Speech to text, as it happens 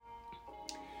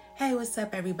Hey, what's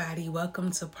up, everybody?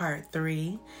 Welcome to part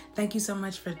 3. Thank you so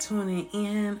much for tuning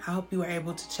in. I hope you were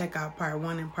able to check out part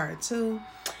 1 and part 2.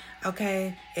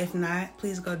 Okay, if not,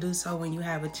 please go do so when you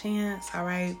have a chance, all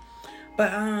right?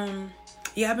 But,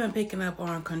 yeah, I've been picking up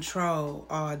on control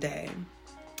all day,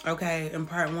 okay, in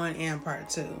part 1 and part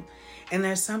 2. And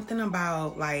there's something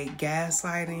about, like,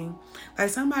 gaslighting. Like,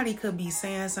 somebody could be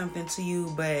saying something to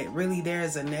you, but really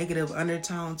there's a negative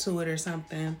undertone to it or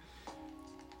something.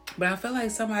 But I feel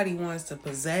like somebody wants to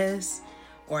possess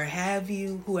or have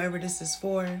you, whoever this is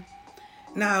for.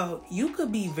 Now, you could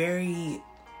be very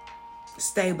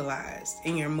stabilized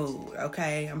in your mood,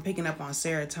 okay? I'm picking up on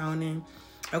serotonin.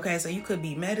 Okay, so you could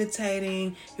be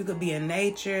meditating, you could be in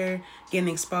nature,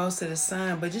 getting exposed to the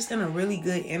sun, but just in a really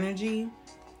good energy.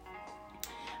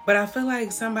 But I feel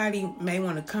like somebody may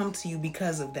want to come to you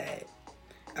because of that,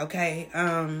 okay?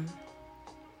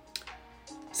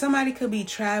 Somebody could be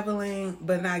traveling,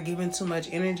 but not giving too much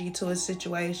energy to a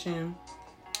situation.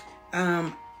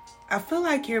 I feel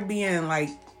like you're being, like,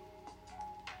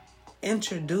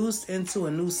 introduced into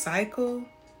a new cycle.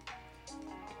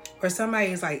 Or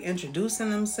somebody is, like, introducing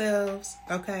themselves,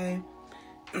 okay?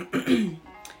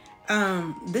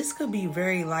 This could be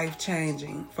very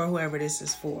life-changing for whoever this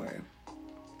is for.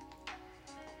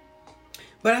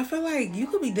 But I feel like you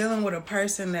could be dealing with a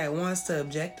person that wants to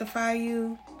objectify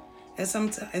you. In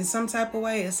some type of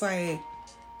way. It's like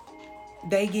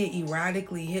they get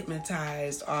erotically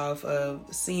hypnotized off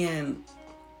of seeing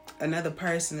another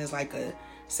person as like a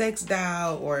sex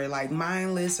doll or like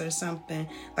mindless or something.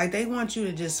 Like they want you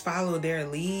to just follow their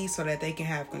lead so that they can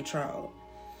have control.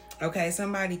 Okay,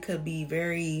 somebody could be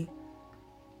very...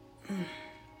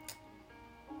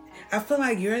 I feel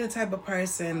like you're the type of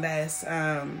person that's...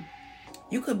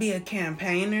 you could be a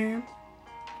campaigner.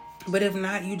 But if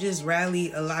not, you just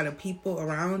rally a lot of people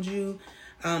around you,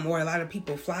 or a lot of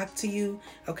people flock to you.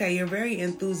 Okay, you're very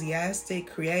enthusiastic,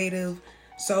 creative,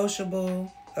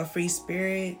 sociable, a free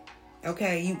spirit.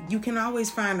 Okay, you can always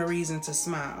find a reason to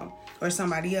smile, or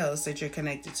somebody else that you're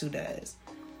connected to does.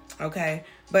 Okay,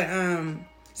 but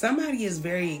somebody is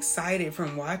very excited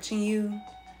from watching you.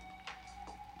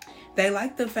 They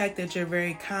like the fact that you're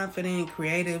very confident,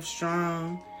 creative,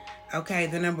 strong. Okay,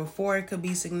 the number 4 could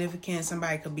be significant.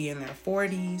 Somebody could be in their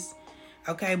 40s.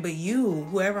 Okay, but you,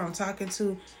 whoever I'm talking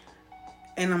to,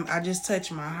 and I just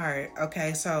touched my heart.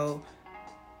 Okay, so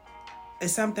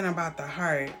it's something about the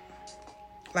heart.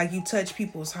 Like you touch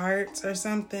people's hearts or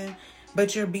something,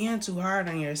 but you're being too hard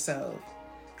on yourself.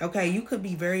 Okay, you could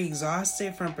be very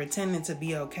exhausted from pretending to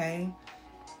be okay.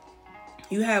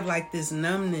 You have like this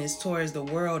numbness towards the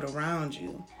world around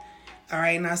you. All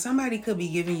right, now somebody could be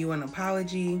giving you an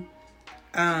apology.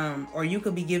 Or you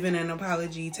could be given an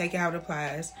apology, take it how it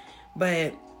applies.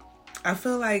 But I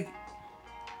feel like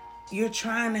you're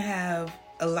trying to have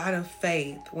a lot of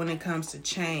faith when it comes to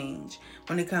change,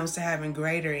 when it comes to having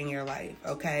greater in your life,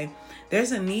 okay?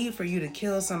 There's a need for you to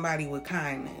kill somebody with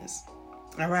kindness,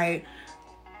 all right?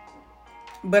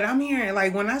 But I'm hearing,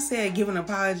 like, when I said give an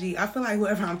apology, I feel like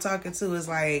whoever I'm talking to is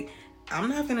like, I'm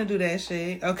not gonna do that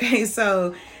shit, okay?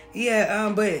 So,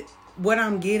 yeah, but... what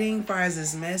I'm getting as far as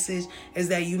this message is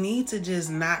that you need to just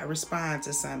not respond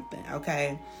to something,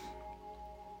 okay?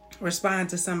 Respond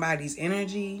to somebody's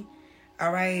energy,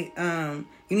 all right?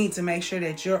 You need to make sure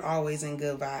that you're always in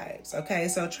good vibes, okay?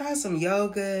 So try some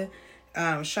yoga,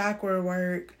 chakra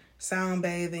work, sound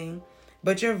bathing,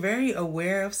 but you're very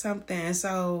aware of something.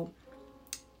 So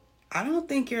I don't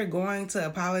think you're going to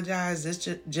apologize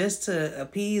just to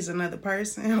appease another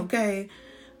person, okay?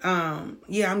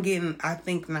 Yeah, I'm getting, I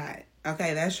think not.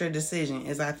 Okay, that's your decision,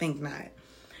 is I think not.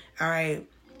 All right.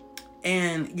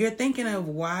 And you're thinking of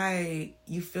why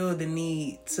you feel the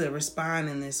need to respond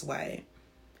in this way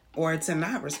or to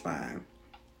not respond.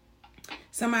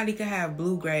 Somebody could have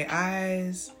blue-gray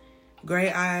eyes,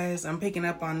 gray eyes. I'm picking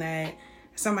up on that.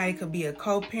 Somebody could be a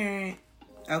co-parent,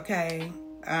 okay?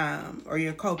 Or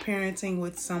you're co-parenting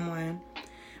with someone.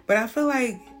 But I feel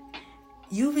like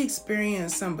you've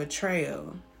experienced some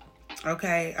betrayal.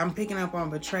 Okay, I'm picking up on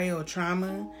betrayal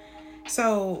trauma.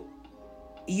 So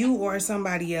you or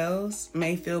somebody else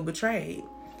may feel betrayed.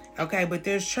 Okay, but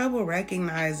there's trouble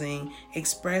recognizing,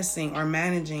 expressing, or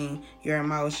managing your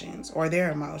emotions or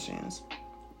their emotions.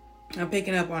 I'm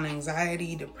picking up on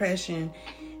anxiety, depression,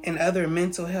 and other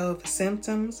mental health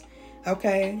symptoms.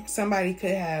 Okay, somebody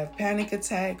could have panic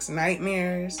attacks,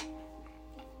 nightmares.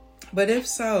 But if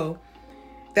so,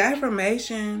 the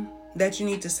affirmation that you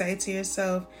need to say to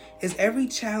yourself is every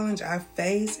challenge I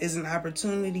face is an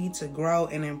opportunity to grow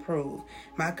and improve.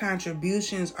 My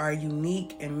contributions are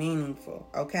unique and meaningful,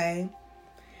 okay?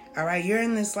 All right, you're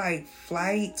in this like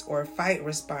flight or fight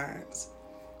response,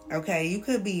 Okay, you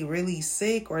could be really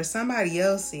sick or somebody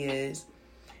else is.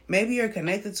 Maybe you're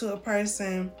connected to a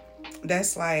person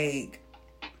that's like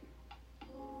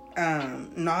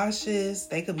nauseous.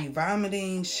 They could be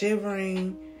vomiting,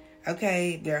 shivering.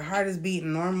 Okay, their heart is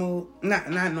beating normal. Not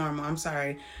normal, I'm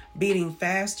sorry. Beating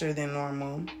faster than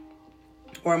normal.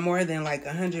 Or more than like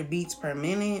 100 beats per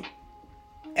minute.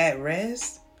 At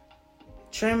rest.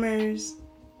 Tremors.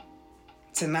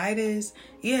 Tinnitus.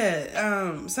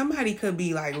 Yeah, somebody could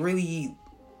be like really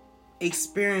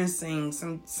experiencing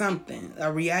something,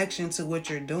 a reaction to what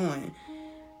you're doing.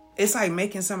 It's like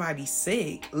making somebody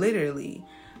sick, literally.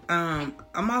 I'm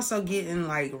also getting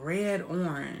like red,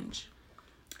 orange.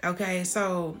 Okay,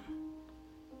 so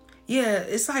yeah,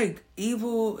 it's like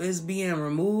evil is being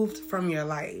removed from your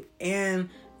life and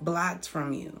blocked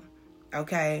from you.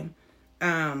 Okay,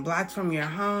 blocked from your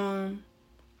home.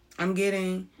 I'm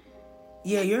getting,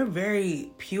 yeah, you're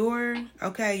very pure.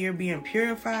 Okay, you're being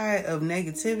purified of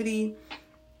negativity.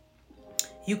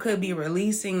 You could be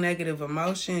releasing negative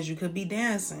emotions. You could be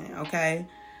dancing. Okay,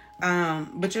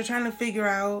 but you're trying to figure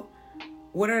out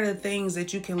what are the things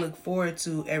that you can look forward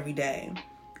to every day.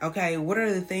 Okay, what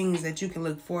are the things that you can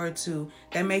look forward to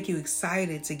that make you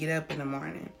excited to get up in the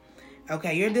morning?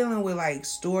 Okay, you're dealing with like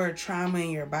stored trauma in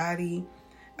your body.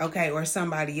 Okay, or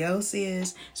somebody else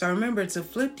is. So remember to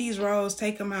flip these roles,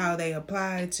 take them how they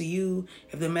apply to you.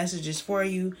 If the message is for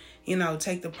you,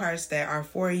 take the parts that are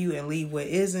for you and leave what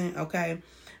isn't. Okay,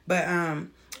 but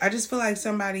I just feel like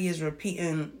somebody is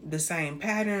repeating the same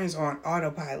patterns on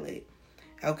autopilot.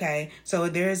 Okay, so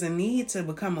there is a need to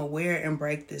become aware and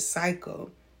break this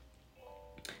cycle.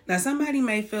 Now, somebody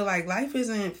may feel like life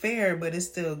isn't fair, but it's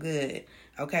still good.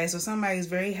 Okay, so somebody's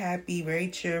very happy, very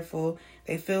cheerful.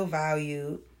 They feel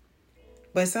valued.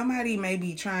 But somebody may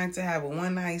be trying to have a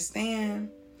one-night stand.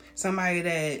 Somebody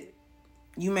that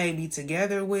you may be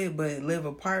together with, but live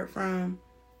apart from.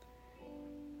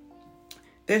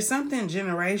 There's something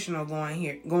generational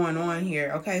going on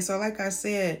here. Okay, so like I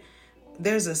said,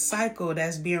 there's a cycle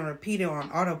that's being repeated on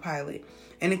autopilot.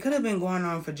 And it could have been going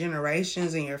on for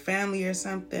generations in your family or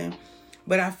something.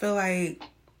 But I feel like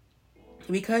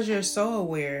because you're so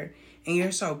aware and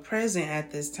you're so present at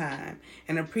this time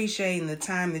and appreciating the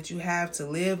time that you have to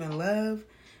live and love,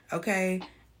 okay,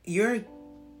 you're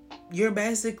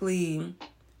basically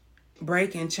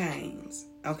breaking chains,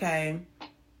 okay?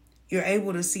 You're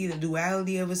able to see the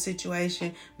duality of a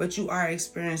situation, but you are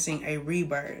experiencing a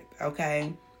rebirth,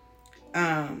 okay?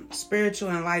 Spiritual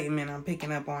enlightenment I'm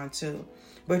picking up on too.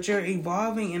 But you're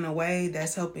evolving in a way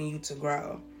that's helping you to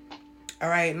grow. All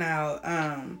right,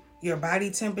 now, your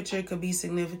body temperature could be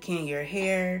significant. Your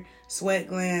hair, sweat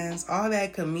glands, all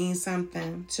that could mean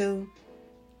something too.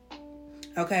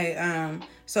 Okay,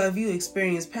 so if you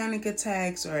experience panic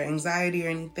attacks or anxiety or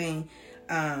anything,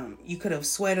 you could have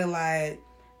sweat a lot.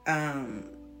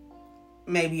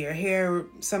 Maybe your hair,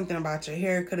 something about your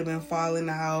hair could have been falling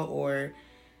out or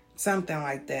something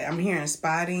like that. I'm hearing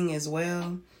spotting as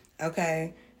well.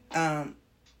 Okay.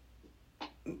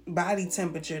 Body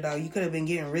temperature though, you could have been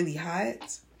getting really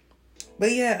hot.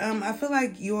 But yeah, I feel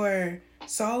like your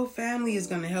soul family is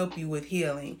going to help you with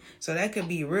healing. So that could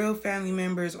be real family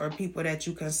members or people that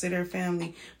you consider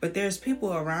family. But there's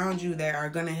people around you that are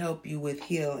going to help you with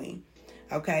healing.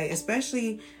 Okay.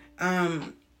 Especially,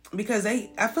 because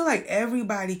I feel like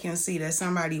everybody can see that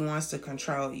somebody wants to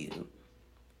control you.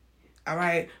 All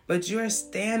right. But you're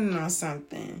standing on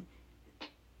something.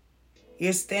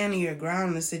 You're standing your ground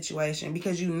in the situation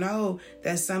because you know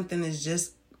that something is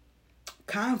just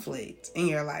conflict in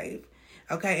your life.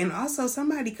 Okay. And also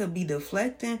somebody could be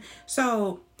deflecting.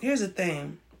 So here's the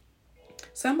thing.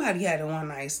 Somebody had a one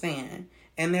night stand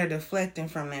and they're deflecting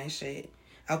from that shit.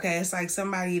 Okay. It's like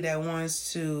somebody that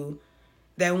wants you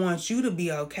to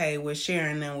be okay with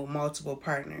sharing them with multiple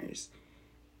partners.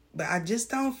 But I just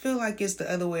don't feel like it's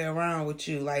the other way around with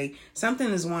you. Like something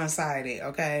is one-sided.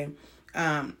 Okay.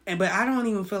 But I don't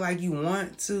even feel like you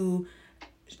want to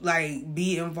like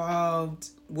be involved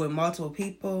with multiple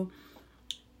people.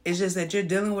 It's just that you're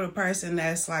dealing with a person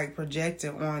that's like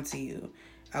projected onto you.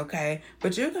 Okay.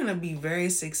 But you're going to be very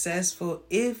successful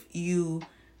if you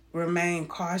remain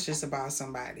cautious about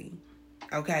somebody.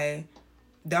 Okay.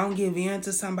 Don't give in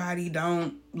to somebody.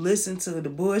 Don't listen to the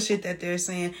bullshit that they're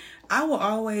saying. I will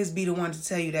always be the one to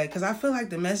tell you that because I feel like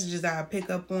the messages that I pick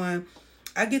up on,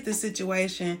 I get the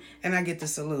situation and I get the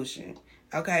solution.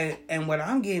 Okay. And what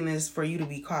I'm getting is for you to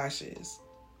be cautious.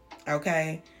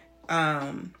 Okay.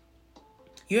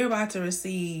 You're about to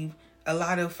receive a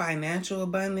lot of financial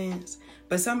abundance,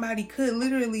 but somebody could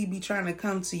literally be trying to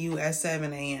come to you at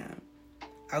 7 a.m.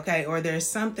 Okay. Or there's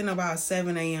something about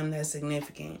 7 a.m. that's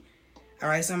significant. All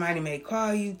right, somebody may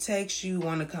call you, text you,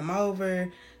 want to come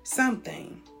over,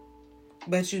 something.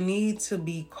 But you need to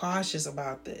be cautious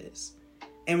about this.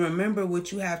 And remember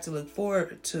what you have to look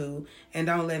forward to, and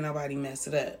don't let nobody mess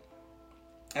it up.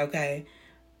 Okay?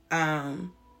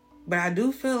 But I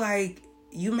do feel like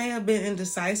you may have been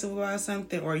indecisive about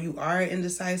something, or you are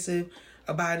indecisive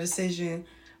about a decision,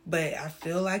 but I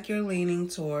feel like you're leaning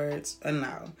towards a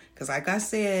no. Because like I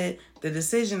said, the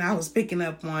decision I was picking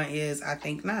up on is I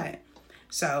think not.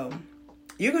 So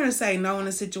you're going to say no in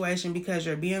a situation because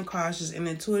you're being cautious, and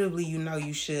intuitively you know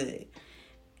you should.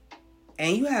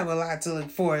 And you have a lot to look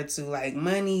forward to, like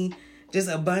money, just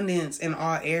abundance in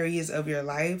all areas of your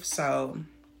life. So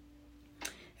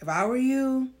if I were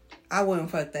you, I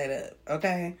wouldn't fuck that up,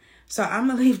 okay? So I'm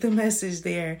going to leave the message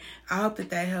there. I hope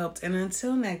that helped. And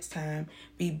until next time,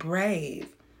 be brave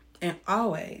and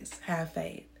always have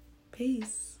faith.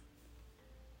 Peace.